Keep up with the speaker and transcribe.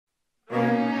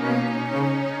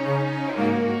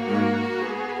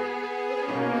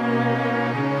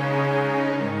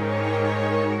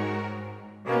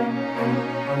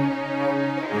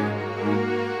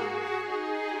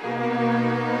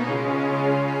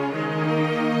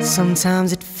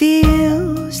Sometimes it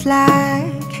feels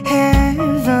like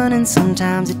heaven, and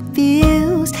sometimes it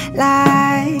feels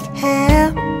like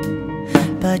hell.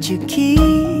 But you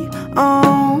keep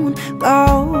on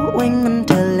going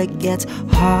until it gets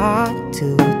hard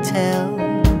to tell.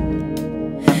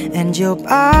 And your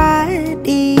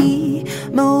body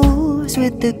moves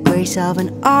with the grace of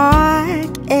an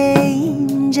archangel,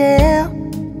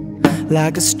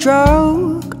 like a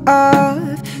stroke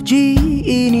of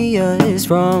genius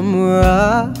from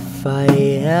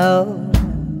Rafael.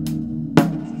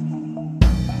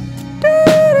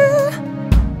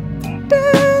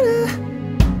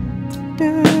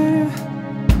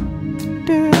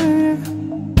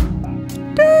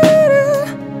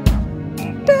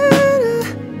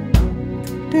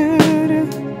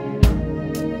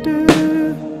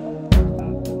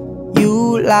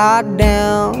 You lie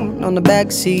down on the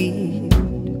back seat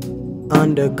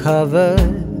under covers,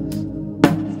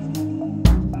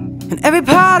 and every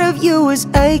part of you is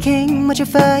aching, but your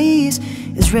face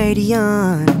is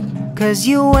radiant, 'cause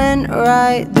you went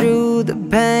right through the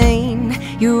pain.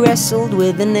 You wrestled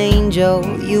with an angel,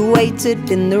 you waited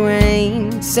in the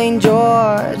rain. St.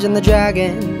 George and the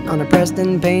dragon on a pressed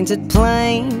and painted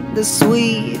plane. The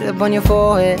sweet upon your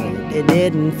forehead, it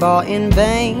didn't fall in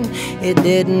vain. It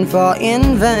didn't fall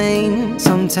in vain.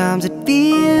 Sometimes it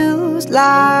feels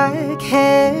like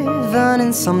heaven,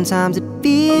 and sometimes it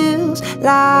feels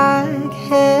like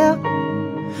hell.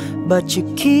 But you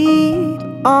keep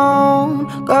on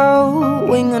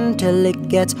going until it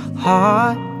gets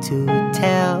hard to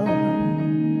tell.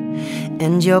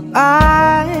 And your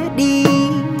body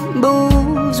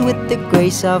moves with the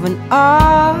grace of an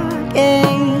archangel,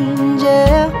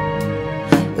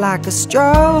 like a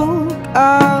stroke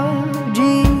of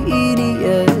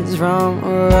genius from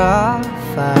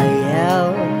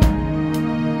Rafael.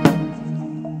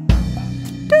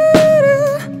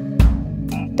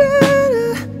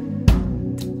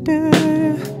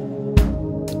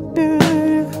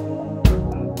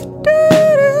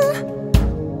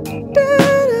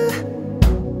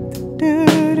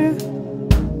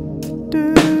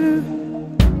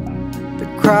 The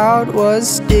crowd was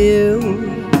still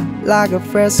like a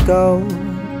fresco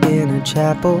in a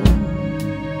chapel.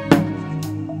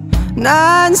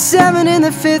 9-7 in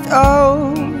the fifth,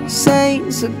 oh,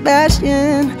 Saint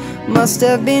Sebastian must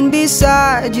have been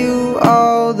beside you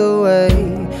all the way.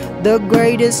 The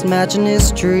greatest match in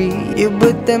history, you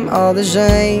put them all to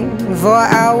shame. 4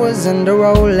 hours and a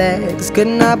Rolex could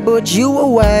not put you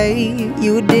away.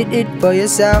 You did it for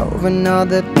yourself, and all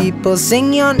the people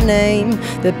sing your name.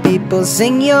 The people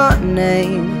sing your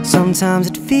name. Sometimes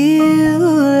it feels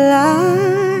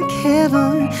like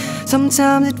heaven,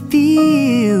 sometimes it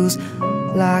feels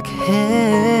like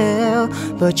hell.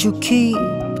 But you keep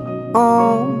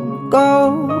on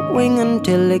going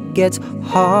until it gets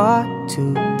hard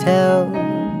to tell.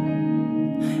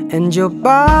 And your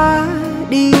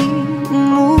body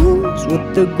moves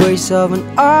with the grace of an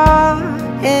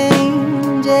archangel,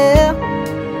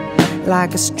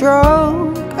 like a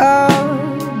stroke of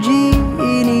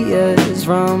genius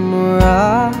from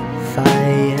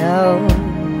Rafael.